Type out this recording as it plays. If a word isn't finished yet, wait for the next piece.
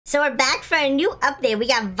So we're back for a new update. We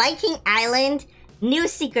got Viking Island, new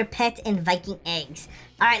secret pet, and Viking eggs.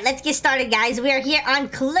 Alright, let's get started, guys. We are here on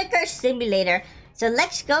Clicker Simulator. So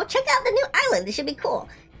let's go check out the new island. This should be cool.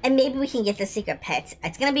 And maybe we can get the secret pets.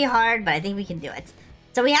 It's gonna be hard, but I think we can do it.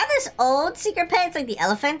 So we have this old secret pet. It's like the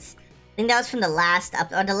elephants. I think that was from the last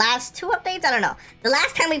or the last two updates. I don't know. The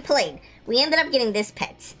last time we played, we ended up getting this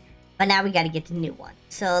pet, but now we got to get the new one.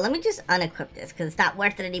 So let me just unequip this because it's not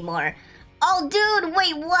worth it anymore. Oh, dude,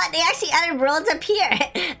 wait, what? They actually added roads up here.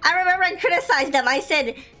 I remember I criticized them. I said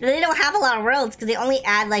that they don't have a lot of roads because they only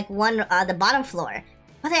add like one the bottom floor,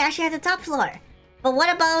 but they actually had the top floor. But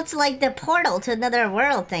what about like the portal to another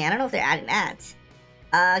world thing? I don't know if they're adding that.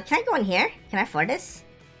 Can I go in here? Can I afford this?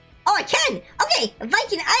 Oh, I can! Okay,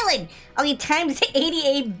 Viking Island! Okay, times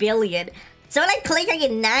 88 billion. So when I click, I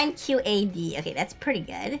get 9 QAD. Okay, that's pretty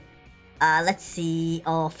good. Let's see.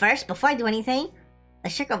 Oh, first, before I do anything,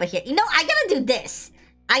 let's check over here. You know, I gotta do this.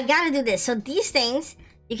 I gotta do this. So these things,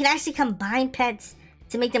 you can actually combine pets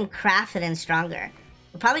to make them crafted and stronger.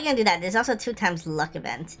 We're probably gonna do that. There's also 2 times luck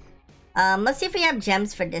event. Let's see if we have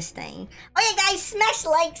gems for this thing. Oh yeah, guys, smash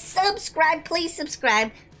like, subscribe, please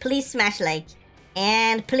subscribe. Please smash like.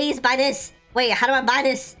 And please buy this. Wait, how do I buy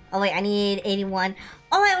this? Oh wait, I need 81.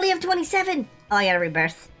 Oh, I only have 27. Oh, I gotta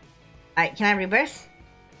rebirth. Alright, can I rebirth?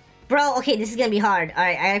 Bro, okay, this is gonna be hard.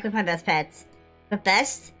 Alright, I gotta equip my best pets. But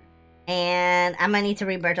best. And I'm gonna need to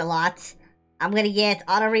rebirth a lot. I'm gonna get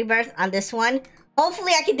auto rebirth on this one.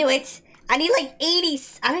 Hopefully I can do it. I need like 80.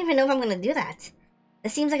 I don't even know if I'm gonna do that.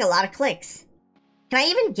 This seems like a lot of clicks. Can I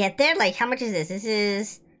even get there? Like, how much is this? This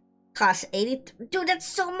is... cost 80. Dude, that's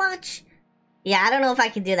so much. Yeah, I don't know if I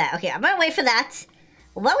can do that. Okay, I'm gonna wait for that.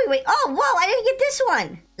 While we wait... Oh, whoa, I didn't get this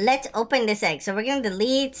one. Let's open this egg. So we're gonna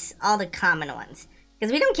delete all the common ones,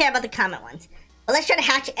 because we don't care about the common ones. But let's try to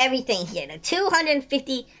hatch everything here. The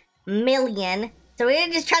 250 million. So we're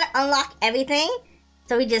gonna just try to unlock everything,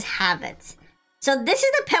 so we just have it. So this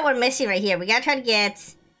is the pet we're missing right here. We gotta try to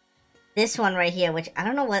get this one right here, which I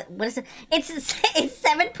don't know what is it. It's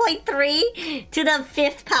 7.3 to the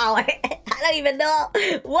 5th power. I don't even know.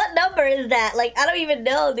 What number is that? Like, I don't even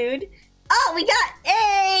know, dude. Oh, we got,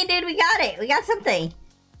 hey, dude, we got it. We got something.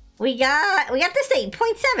 We got this thing,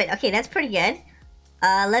 0.7. Okay, that's pretty good.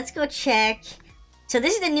 Let's go check. So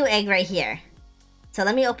this is the new egg right here. So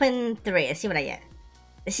let me open 3. Let's see what I get.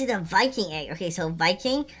 This is the Viking egg. Okay, so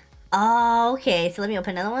Viking. Oh, okay. So let me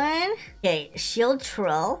open another one. Okay, Shield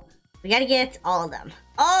Troll. We gotta get all of them.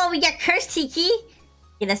 Oh, we got Cursed Tiki.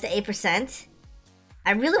 Okay, that's the 8%.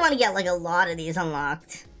 I really want to get like a lot of these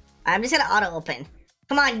unlocked. I'm just gonna auto open.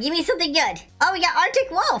 Come on, give me something good. Oh, we got Arctic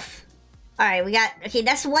Wolf. Alright, we got... Okay,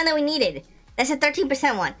 that's the one that we needed. That's a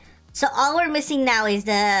 13% one. So all we're missing now is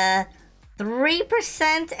the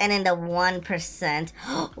 3% and then the 1%.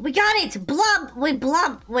 We got it! Blob! Wait,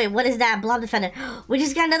 Blob! Wait, what is that? Blob Defender. We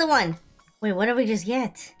just got another one. Wait, what did we just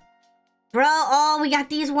get? Bro, oh, we got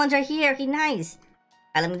these ones right here. Okay, nice.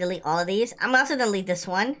 Alright, let me delete all of these. I'm also gonna delete this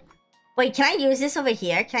one. Wait, can I use this over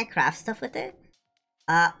here? Can I craft stuff with it?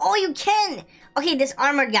 Oh, you can! Okay, this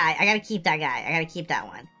armored guy. I gotta keep that guy. I gotta keep that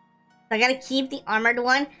one. So I gotta keep the armored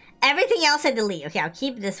one. Everything else I delete. Okay, I'll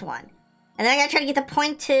keep this one. And then I gotta try to get the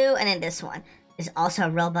 0.2 and then this one. There's also a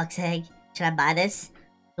Roblox egg. Should I buy this?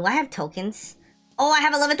 Do I have tokens? Oh, I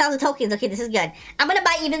have 11,000 tokens. Okay, this is good. I'm gonna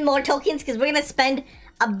buy even more tokens because we're gonna spend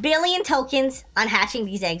 1 billion tokens on hatching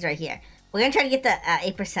these eggs right here. We're gonna try to get the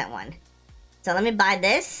 8% one. So let me buy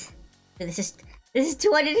this. This is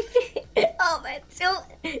 250. Oh man, so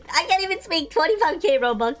I can't even spend 25k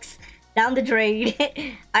Robux down the drain.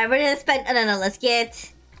 Alright, we're gonna spend. No, let's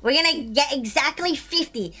get. We're gonna get exactly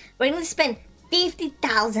 50. We're gonna spend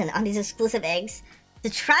 50,000 on these exclusive eggs to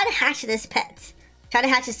try to hatch this pet. Try to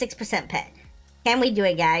hatch a 6% pet. Can we do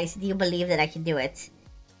it, guys? Do you believe that I can do it?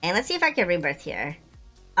 And let's see if I can rebirth here.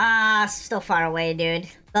 Still far away, dude.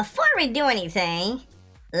 Before we do anything,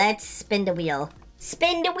 let's spin the wheel.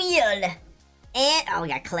 Spin the wheel! And, oh, we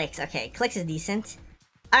got clicks. Okay, clicks is decent.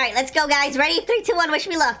 Alright, let's go, guys. Ready? 3, 2, 1, wish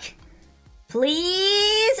me luck.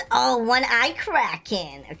 Please! Oh, one eye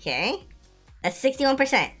cracking. Okay. That's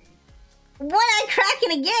 61%. One eye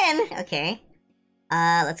cracking again! Okay.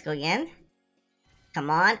 Let's go again. Come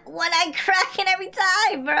on. One eye cracking every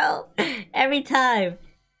time, bro. Every time.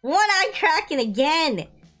 One eye cracking again.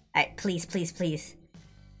 Alright, please, please, please.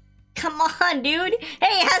 Come on, dude.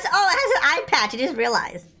 Hey, it has an eye patch. I just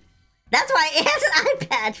realized. That's why it has an eye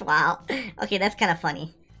patch. Wow. Okay, that's kind of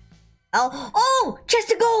funny. Oh,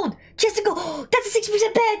 chest of gold. Chest of gold. That's a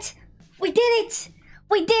 6% bet. We did it.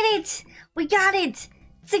 We did it. We got it.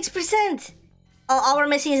 6%. Oh, all we're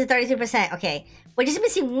missing is a 33%. Okay. We're just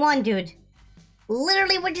missing one, dude.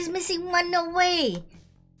 Literally, we're just missing one. No way.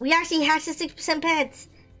 We actually hatched the 6% pets.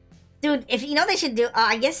 Dude, if you know they should do...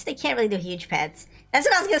 I guess they can't really do huge pets. That's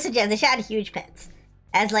what I was going to suggest. They should add huge pets.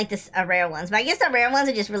 As like this rare ones. But I guess the rare ones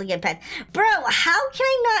are just really good pets. Bro, how can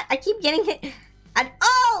I not... I keep getting hit...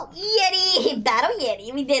 Oh! Yeti! Battle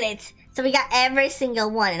Yeti. We did it. So we got every single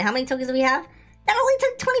one. And how many tokens do we have? That only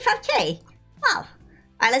took 25k. Wow.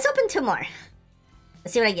 Alright, let's open 2 more.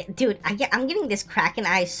 Let's see what I get. Dude, I'm getting this Kraken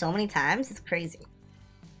eye so many times. It's crazy.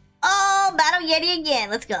 Oh! Battle Yeti again.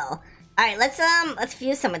 Let's go. Alright, let's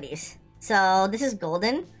fuse some of these. So, this is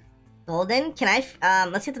golden. Golden. Can I,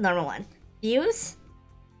 let's get the normal one. Fuse.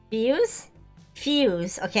 Fuse.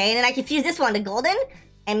 Fuse. Okay, and then I can fuse this one to golden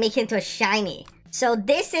and make it into a shiny. So,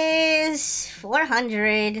 this is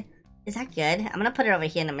 400. Is that good? I'm gonna put it over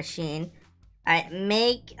here in the machine. Alright,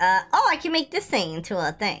 make, oh, I can make this thing into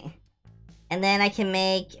a thing. And then I can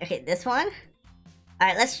make, okay, this one.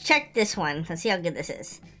 Alright, let's check this one. Let's see how good this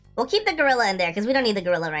is. We'll keep the gorilla in there because we don't need the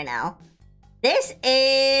gorilla right now. This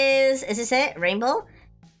is this it? Rainbow?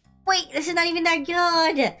 Wait, this is not even that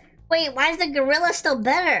good. Wait, why is the gorilla still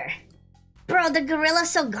better? Bro, the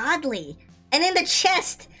gorilla's so godly. And then the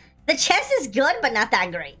chest is good, but not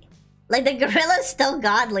that great. Like, the gorilla's still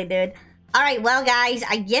godly, dude. Alright, well, guys,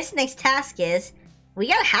 I guess next task is we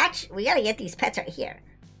gotta get these pets right here.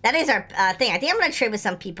 That is our thing. I think I'm gonna trade with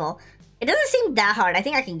some people. It doesn't seem that hard. I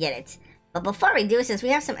think I can get it. But before we do, since we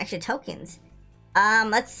have some extra tokens,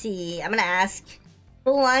 let's see. I'm gonna ask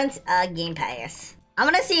who wants a game pass. I'm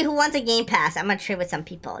gonna see who wants a game pass. I'm gonna trade with some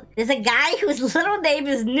people. There's a guy whose little name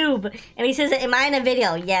is Noob, and he says, "Am I in a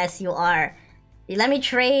video?" Yes, you are. Let me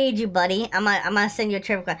trade you, buddy. I'm gonna send you a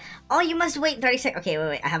trade request. Oh, you must wait 30 seconds. Okay,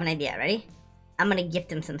 wait. I have an idea. Ready? I'm gonna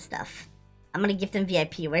gift him some stuff. I'm gonna gift him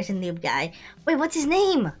VIP. Where's the Noob guy? Wait, what's his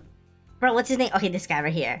name? Bro, what's his name? Okay, this guy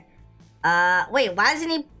right here. Wait, why doesn't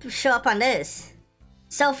he show up on this?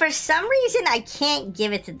 So for some reason, I can't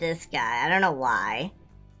give it to this guy. I don't know why.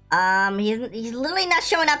 He's literally not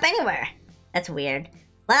showing up anywhere. That's weird.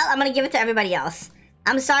 Well, I'm gonna give it to everybody else.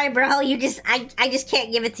 I'm sorry, bro. I just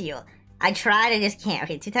can't give it to you. I tried, I just can't.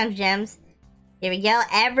 Okay, 2 times gems. Here we go.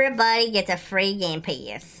 Everybody gets a free game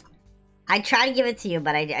pass. I try to give it to you,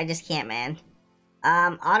 but I just can't, man.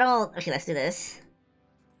 Auto. Okay, let's do this.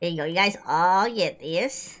 There you go. You guys all get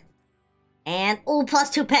this. And, oh,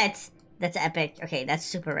 +2 pets. That's epic. Okay, that's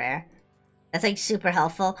super rare. That's, like, super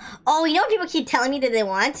helpful. Oh, you know what people keep telling me that they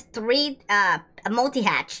want? 3, a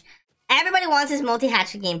multi-hatch. Everybody wants this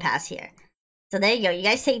multi-hatch game pass here. So there you go. You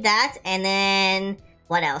guys take that, and then,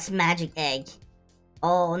 what else? Magic egg.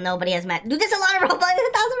 Oh, nobody has magic. Dude, there's a lot of Robux.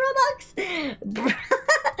 There's 1,000 Robux.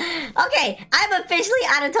 Okay, I'm officially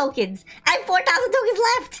out of tokens. I have 4,000 tokens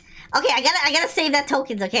left. Okay, I gotta save that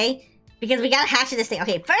tokens, okay? Because we gotta hatch this thing.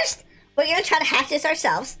 Okay, first, we're gonna try to hatch this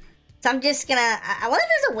ourselves. So I'm just gonna... I wonder if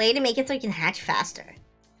there's a way to make it so we can hatch faster.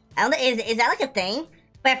 I don't know, is that like a thing?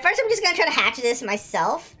 But at first, I'm just gonna try to hatch this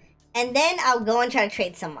myself. And then I'll go and try to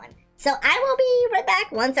trade someone. So I will be right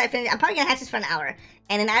back once I finish. I'm probably gonna hatch this for an hour.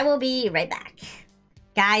 And then I will be right back.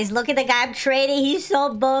 Guys, look at the guy I'm trading. He's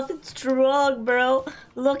so buff and strong, bro.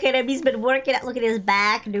 Look at him. He's been working out. Look at his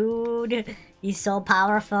back, dude. He's so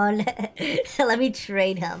powerful. So let me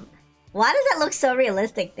trade him. Why does that look so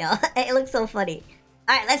realistic, though? It looks so funny.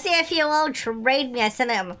 Alright, let's see if he will trade me. I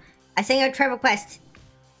sent him a trade request.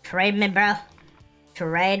 Trade me, bro.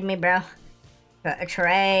 Trade me, bro.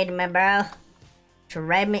 Trade me, bro.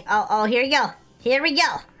 Trade me. Oh, here we go. Here we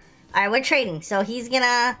go. Alright, we're trading. So he's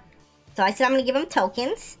gonna... So I said I'm gonna give him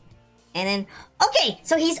tokens. And then... Okay,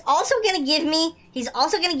 so he's also gonna give me...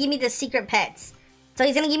 the secret pets. So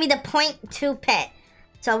he's gonna give me the 0.2 pet.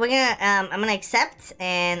 So we're gonna... I'm gonna accept.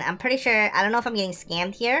 And I'm pretty sure... I don't know if I'm getting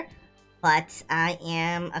scammed here. But I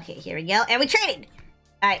am... Okay, here we go. And we traded!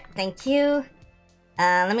 Alright, thank you.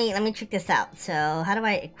 Let me check this out. So, how do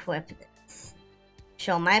I equip this?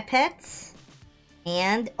 Show my pets.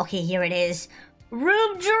 And... Okay, here it is.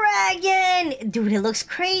 Room Dragon! Dude, it looks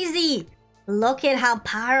crazy! Look at how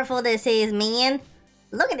powerful this is, man.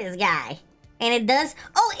 Look at this guy. And it does...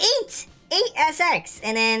 Oh, 8! 8 SX.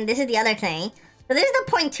 And then this is the other thing. So this is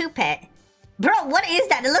the 0.2 pet. Bro, what is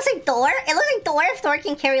that? It looks like Thor. It looks like Thor if Thor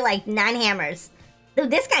can carry like 9 hammers.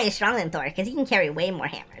 Dude, this guy is stronger than Thor because he can carry way more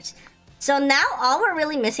hammers. So now all we're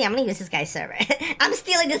really missing... I'm gonna use this guy's server. I'm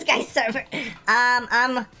stealing this guy's server.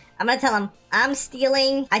 I'm gonna tell him I'm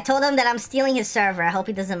stealing... I told him that I'm stealing his server. I hope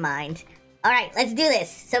he doesn't mind. Alright, let's do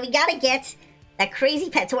this. So we gotta get that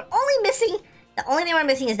crazy pet. So we're only missing... The only thing we're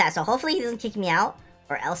missing is that. So hopefully he doesn't kick me out.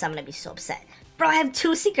 Or else I'm gonna be so upset. Bro, I have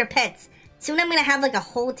 2 secret pets. Soon I'm gonna have like a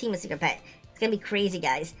whole team of secret pet. It's gonna be crazy,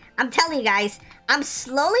 guys. I'm telling you guys, I'm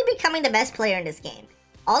slowly becoming the best player in this game.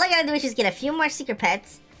 All I gotta do is just get a few more secret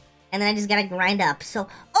pets. And then I just gotta grind up. So,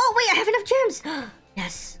 oh wait, I have enough gems.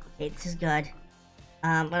 Yes. Okay, this is good.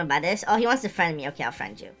 I'm gonna buy this. Oh, he wants to friend me. Okay, I'll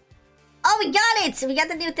friend you. Oh, we got it! So we got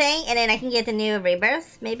the new thing, and then I can get the new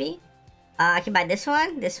rebirth, maybe. I can buy this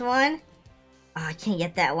one, this one. Oh, I can't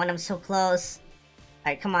get that one. I'm so close.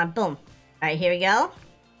 All right, come on, boom. All right, here we go.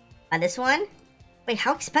 Buy this one. Wait,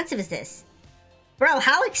 how expensive is this? Bro,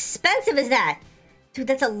 how expensive is that? Dude,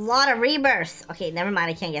 that's a lot of rebirth. Okay, never mind,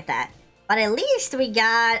 I can't get that. But at least we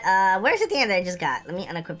got, where's the thing that I just got? Let me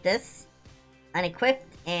unequip this. Unequipped,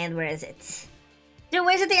 and where is it? Dude,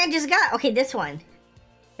 where's the thing I just got? Okay, this one.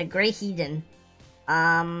 The Grey Hedon.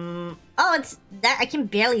 Oh, it's that. I can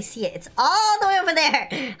barely see it. It's all the way over there.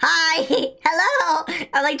 Hi. Hello.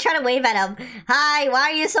 I'm like trying to wave at him. Hi.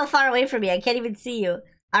 Why are you so far away from me? I can't even see you.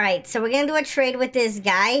 All right. So we're going to do a trade with this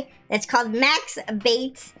guy. It's called Max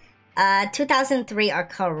Bates 2003 or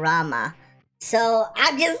Karama. So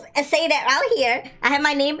I'm just saying that out here. I have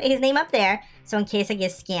his name up there. So in case I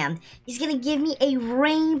get scammed, he's going to give me a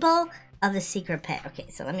rainbow of the secret pet. Okay.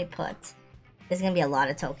 So let me put, there's going to be a lot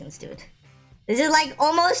of tokens, dude. This is like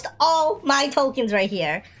almost all my tokens right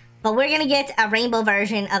here. But we're gonna get a rainbow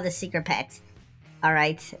version of the secret pet.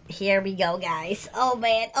 Alright, here we go, guys. Oh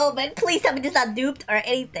man, please tell me this is not duped or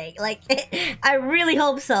anything. Like, I really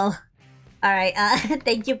hope so. Alright,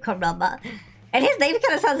 thank you, Karama. And his name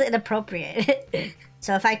kind of sounds inappropriate.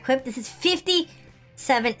 So if I equip, this is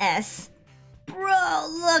 57S. Bro,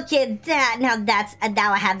 look at that. Now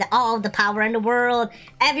I have all the power in the world.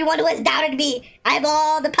 Everyone who has doubted me, I have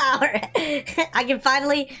all the power. I can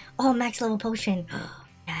finally... Oh, max level potion.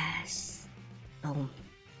 Yes. Boom.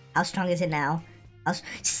 How strong is it now?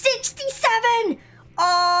 67!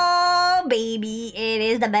 Oh, baby. It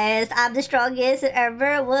is the best. I'm the strongest it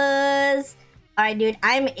ever was. Alright, dude.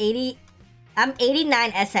 I'm 89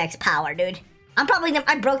 SX power, dude. I'm probably...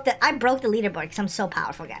 I broke the leaderboard because I'm so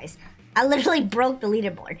powerful, guys. I literally broke the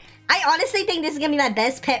leaderboard. I honestly think this is gonna be my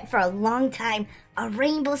best pet for a long time. A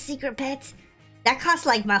rainbow secret pet. That costs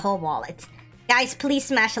like my whole wallet. Guys, please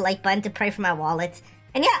smash the like button to pray for my wallet.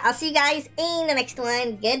 And yeah, I'll see you guys in the next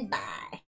one. Goodbye.